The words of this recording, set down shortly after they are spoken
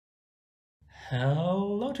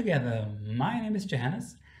Hello together, my name is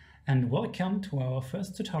Johannes and welcome to our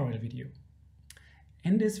first tutorial video.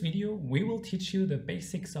 In this video we will teach you the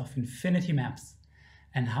basics of infinity maps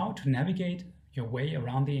and how to navigate your way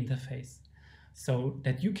around the interface so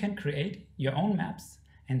that you can create your own maps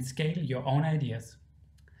and scale your own ideas.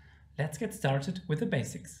 Let's get started with the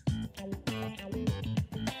basics.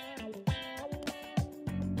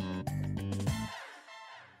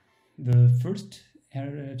 The first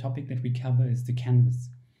topic that we cover is the canvas.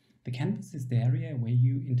 The canvas is the area where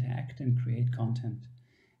you interact and create content.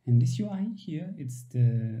 In this UI here, it's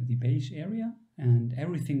the beige area and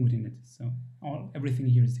everything within it. So everything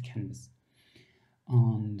here is the canvas.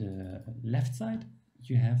 On the left side,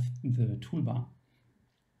 you have the toolbar.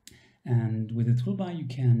 And with the toolbar, you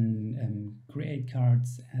can create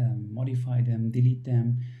cards, modify them, delete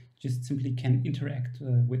them, just simply can interact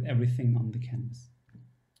with everything on the canvas.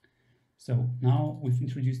 So now we've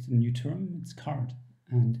introduced a new term, it's card.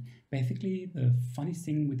 And basically the funny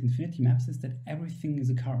thing with infinity maps is that everything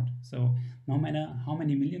is a card. So no matter how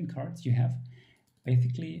many million cards you have,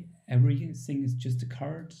 basically everything is just a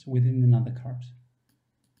card within another card.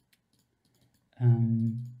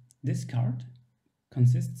 This card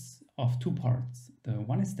consists of two parts. The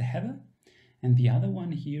one is the header and the other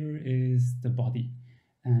one here is the body.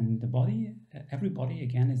 And the body, every body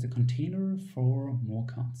again is a container for more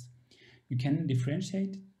cards. You can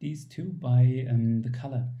differentiate these two by the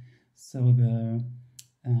color. So the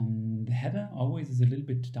header always is a little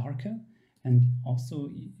bit darker, and also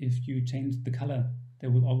if you change the color,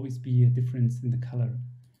 there will always be a difference in the color.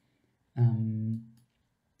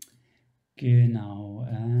 Genau,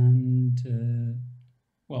 and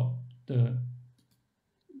well, the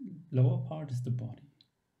lower part is the body.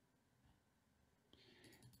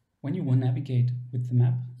 When you want to navigate with the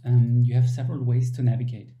map, you have several ways to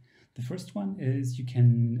navigate. The first one is you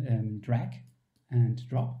can drag and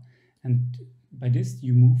drop, and by this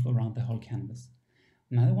you move around the whole canvas.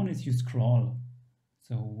 Another one is you scroll.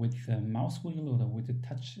 So with a mouse wheel or with a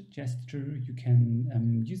touch gesture, you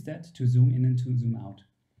can use that to zoom in and to zoom out.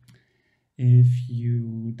 If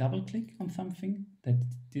you double click on something, that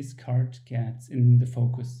this card gets in the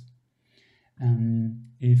focus.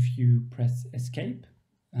 If you press escape,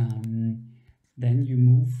 then you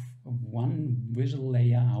move one visual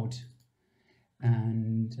layer out.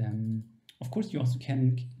 And of course you also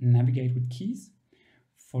can navigate with keys.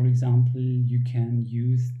 For example, you can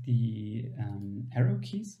use the arrow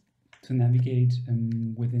keys to navigate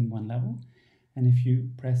within one level. And if you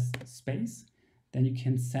press space, then you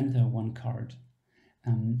can center one card.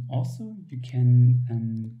 Also, you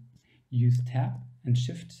can use tab and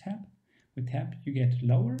shift tab. With tab you get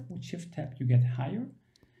lower, with shift tab you get higher.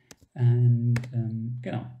 And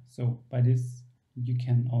so by this you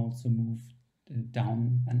can also move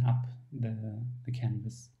down and up the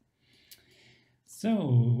canvas.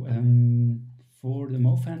 So for the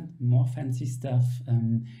more fancy stuff,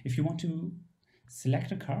 if you want to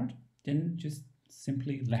select a card, then just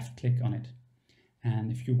simply left click on it.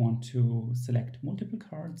 And if you want to select multiple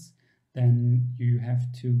cards, then you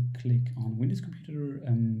have to click on Windows Computer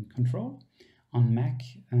Control. On Mac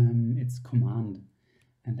it's Command.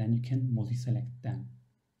 And then you can multi-select them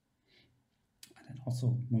and then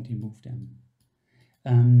also multi-move them.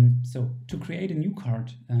 So to create a new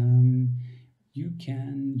card, you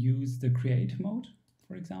can use the create mode,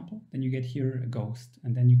 for example. Then you get here a ghost,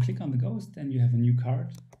 and then you click on the ghost and you have a new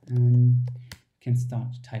card and can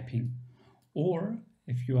start typing. Or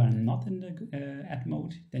if you are not in the add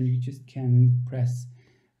mode, then you just can press,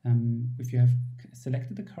 if you have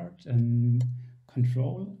selected the card,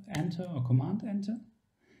 Control Enter or Command Enter.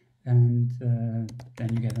 And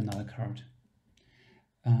then you get another card.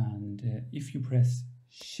 And if you press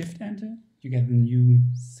Shift Enter, you get a new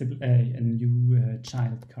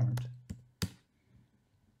child card.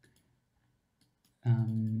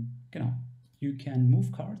 You can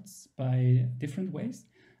move cards by different ways.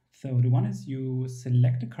 So the one is you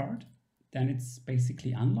select a card, then it's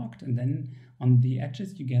basically unlocked, and then on the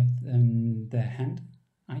edges you get the hand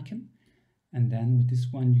icon, and then with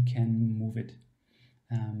this one you can move it.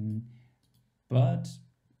 But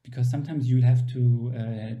because sometimes you'll have to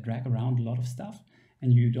drag around a lot of stuff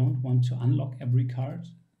and you don't want to unlock every card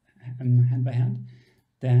hand by hand,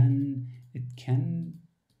 then it can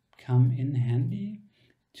come in handy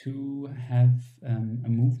to have a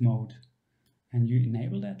move mode. And you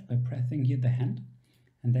enable that by pressing here the hand,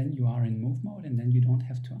 and then you are in move mode, and then you don't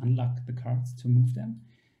have to unlock the cards to move them.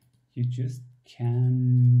 You just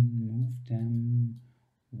can move them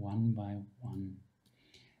one by one.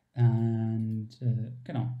 And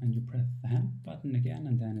and you press the hand button again,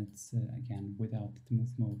 and then it's again without the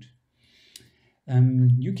move mode.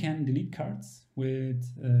 You can delete cards with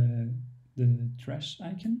the trash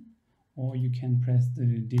icon, or you can press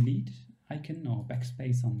the delete icon or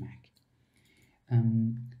backspace on Mac.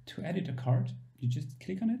 To edit a card, you just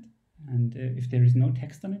click on it, and if there is no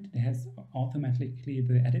text on it, it has automatically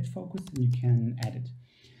the edit focus and you can edit.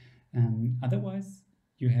 Otherwise,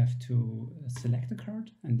 you have to select a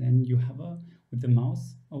card and then you hover with the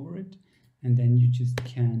mouse over it, and then you just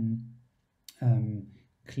can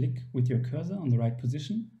click with your cursor on the right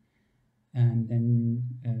position, and then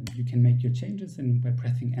you can make your changes, and by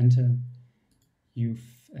pressing enter you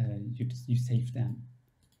save them.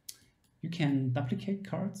 You can duplicate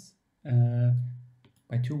cards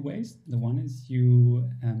by two ways. The one is you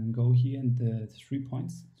go here in the 3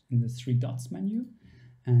 points in the 3 dots menu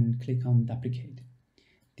and click on duplicate.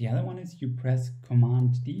 The other one is you press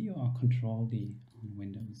Command D or Control D on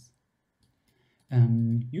Windows.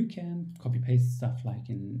 You can copy paste stuff like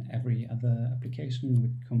in every other application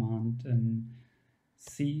with Command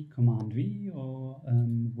C, Command V, or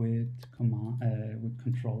with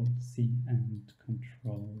Control C and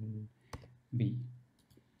Control V.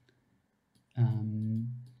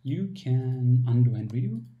 You can undo and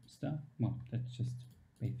redo stuff. Well, that's just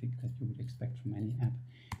basic that you would expect from any app.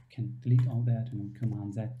 You can delete all that, and with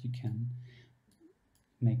Command Z you can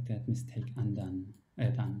make that mistake undone.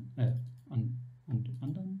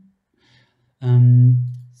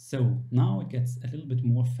 So now it gets a little bit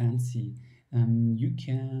more fancy. You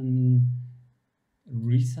can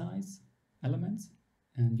resize elements,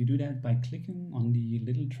 and you do that by clicking on the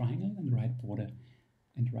little triangle in the right border,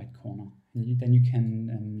 in the right corner, and then you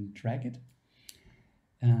can drag it.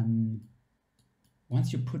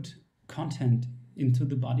 Once you put content into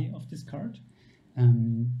the body of this card,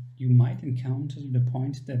 you might encounter the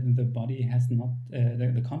point that the body has not,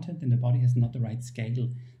 the content in the body has not the right scale,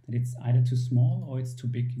 that it's either too small or it's too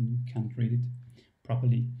big and you can't read it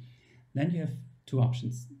properly. Then you have two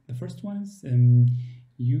options. The first one is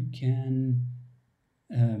you can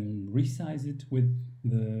resize it with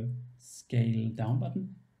the scale down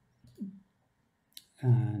button,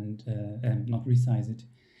 and not resize it.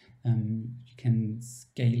 You can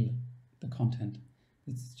scale the content.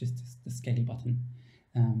 It's just the scale button.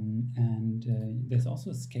 There's also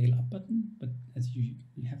a scale up button, but as you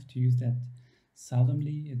have to use that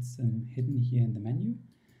seldomly, it's hidden here in the menu.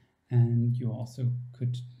 And you also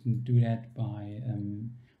could do that by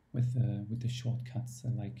with the shortcuts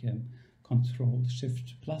like Control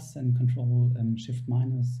Shift Plus and Control Shift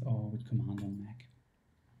Minus, or with Command on Mac.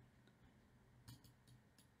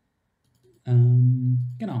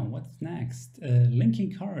 What's next?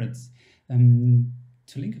 Linking cards.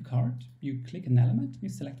 To link a card, you click an element, you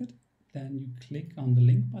select it, then you click on the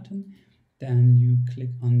link button, then you click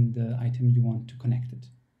on the item you want to connect it.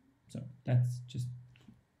 So that's just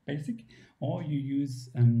basic. Or you use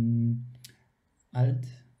Alt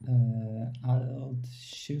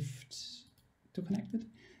Shift to connect it,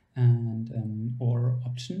 and or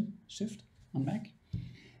Option Shift on Mac,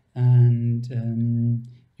 and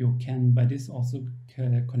you can by this also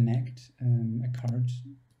connect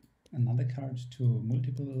another card to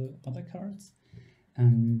multiple other cards.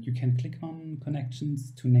 You can click on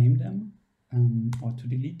connections to name them or to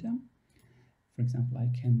delete them. For example, I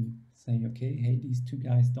can say, okay, hey, these two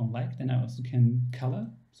guys don't like. Then I also can color,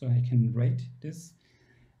 so I can rate this.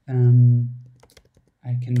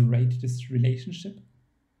 I can rate this relationship.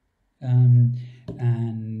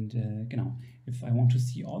 If I want to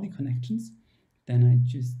see all the connections, then I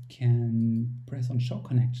just can press on Show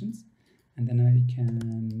Connections, and then I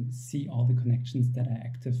can see all the connections that are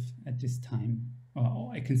active at this time.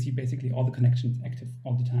 Or I can see basically all the connections active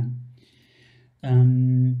all the time.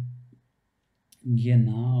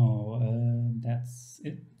 That's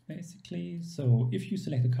it basically. So if you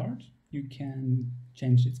select a card, you can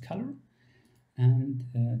change its color, and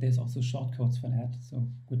there's also shortcodes for that. So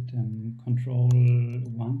with Control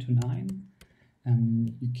 1 to 9,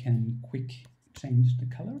 you can quick change the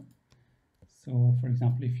color. So for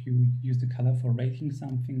example, if you use the color for rating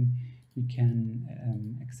something, you can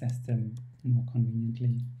access them more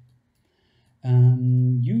conveniently.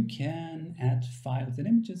 You can add files and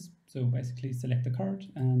images. So basically select a card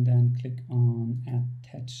and then click on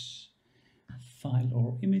Attach File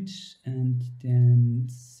or Image, and then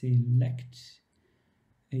select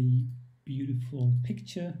a beautiful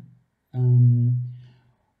picture,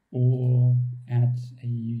 or add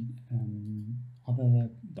a other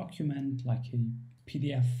document like a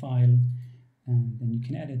PDF file, and then you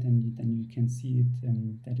can add it, and then you can see it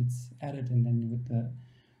that it's added, and then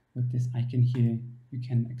with this icon here you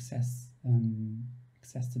can access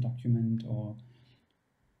the document or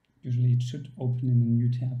Usually it should open in a new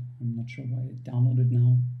tab. I'm not sure why it downloaded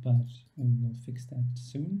now, but we will fix that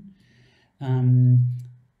soon.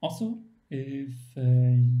 Also, if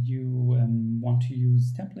you want to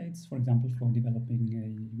use templates, for example, for developing a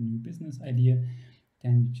new business idea,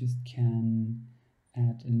 then you just can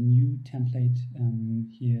add a new template.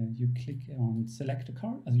 Here you click on select a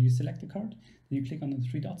card, you select a card, then you click on the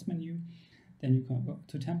 3 dots menu, then you go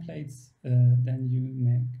to templates, then you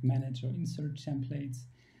manage or insert templates,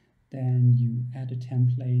 then you add a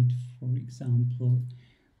template, for example,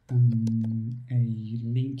 a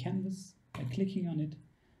lean canvas by clicking on it,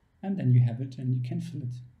 and then you have it and you can fill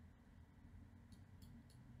it.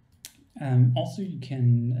 Also, you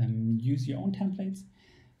can use your own templates.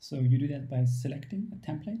 So you do that by selecting a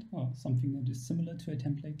template or something that is similar to a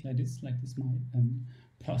template like this my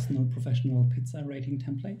personal professional pizza rating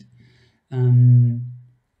template. And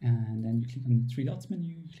then you click on the 3 dots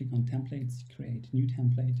menu, you click on templates, create a new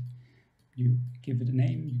template, you give it a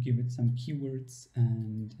name, you give it some keywords,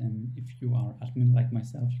 and if you are admin like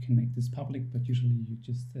myself, you can make this public, but usually you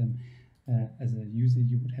just, as a user,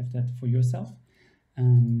 you would have that for yourself.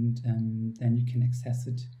 And then you can access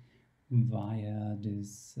it via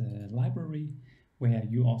this library, where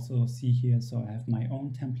you also see here, so I have my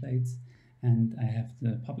own templates and I have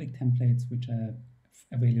the public templates which are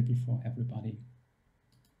available for everybody.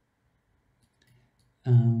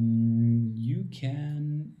 You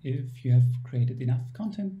can, if you have created enough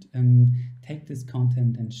content, take this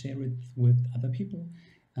content and share it with other people,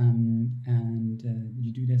 and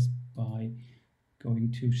you do this by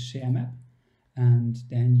going to share map, and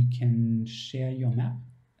then you can share your map.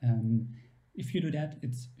 If you do that,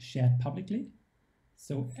 it's shared publicly,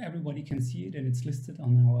 so everybody can see it and it's listed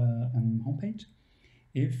on our homepage.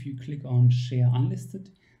 If you click on share unlisted,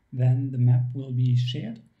 then the map will be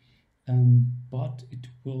shared, but it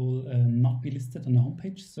will not be listed on the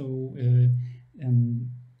homepage. So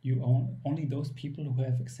only those people who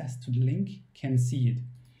have access to the link can see it.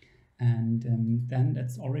 And then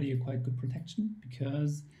that's already a quite good protection,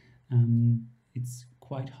 because it's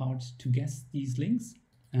quite hard to guess these links,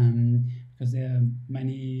 because there are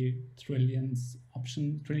many trillions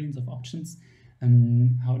of options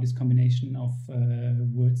how this combination of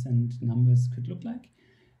words and numbers could look like.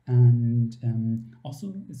 And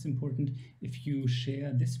also it's important, if you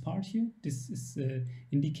share this part here, this is,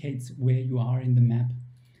 indicates where you are in the map.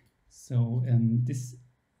 So this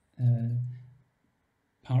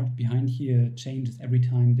part behind here changes every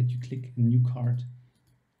time that you click a new card.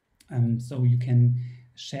 So you can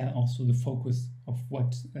share also the focus of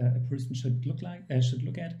what a person should look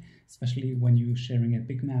at, especially when you're sharing a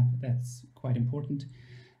big map. That's quite important.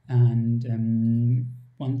 And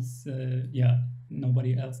once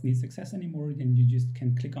nobody else needs access anymore, then you just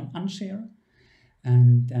can click on unshare,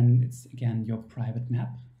 and then it's again your private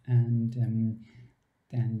map. And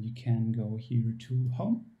then you can go here to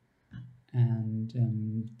home, and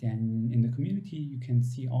then in the community you can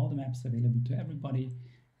see all the maps available to everybody.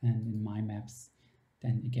 And in my maps,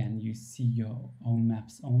 then again you see your own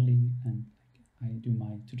maps only, and I do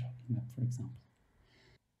my tutorial map, for example.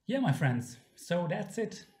 Yeah, my friends, so that's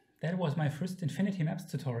it. That was my first Infinity Maps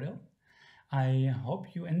tutorial. I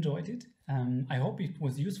hope you enjoyed it. I hope it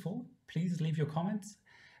was useful. Please leave your comments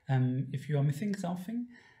if you are missing something.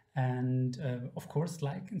 And of course,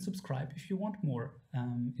 like and subscribe if you want more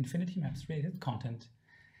Infinity Maps related content.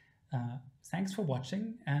 Thanks for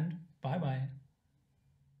watching, and bye-bye.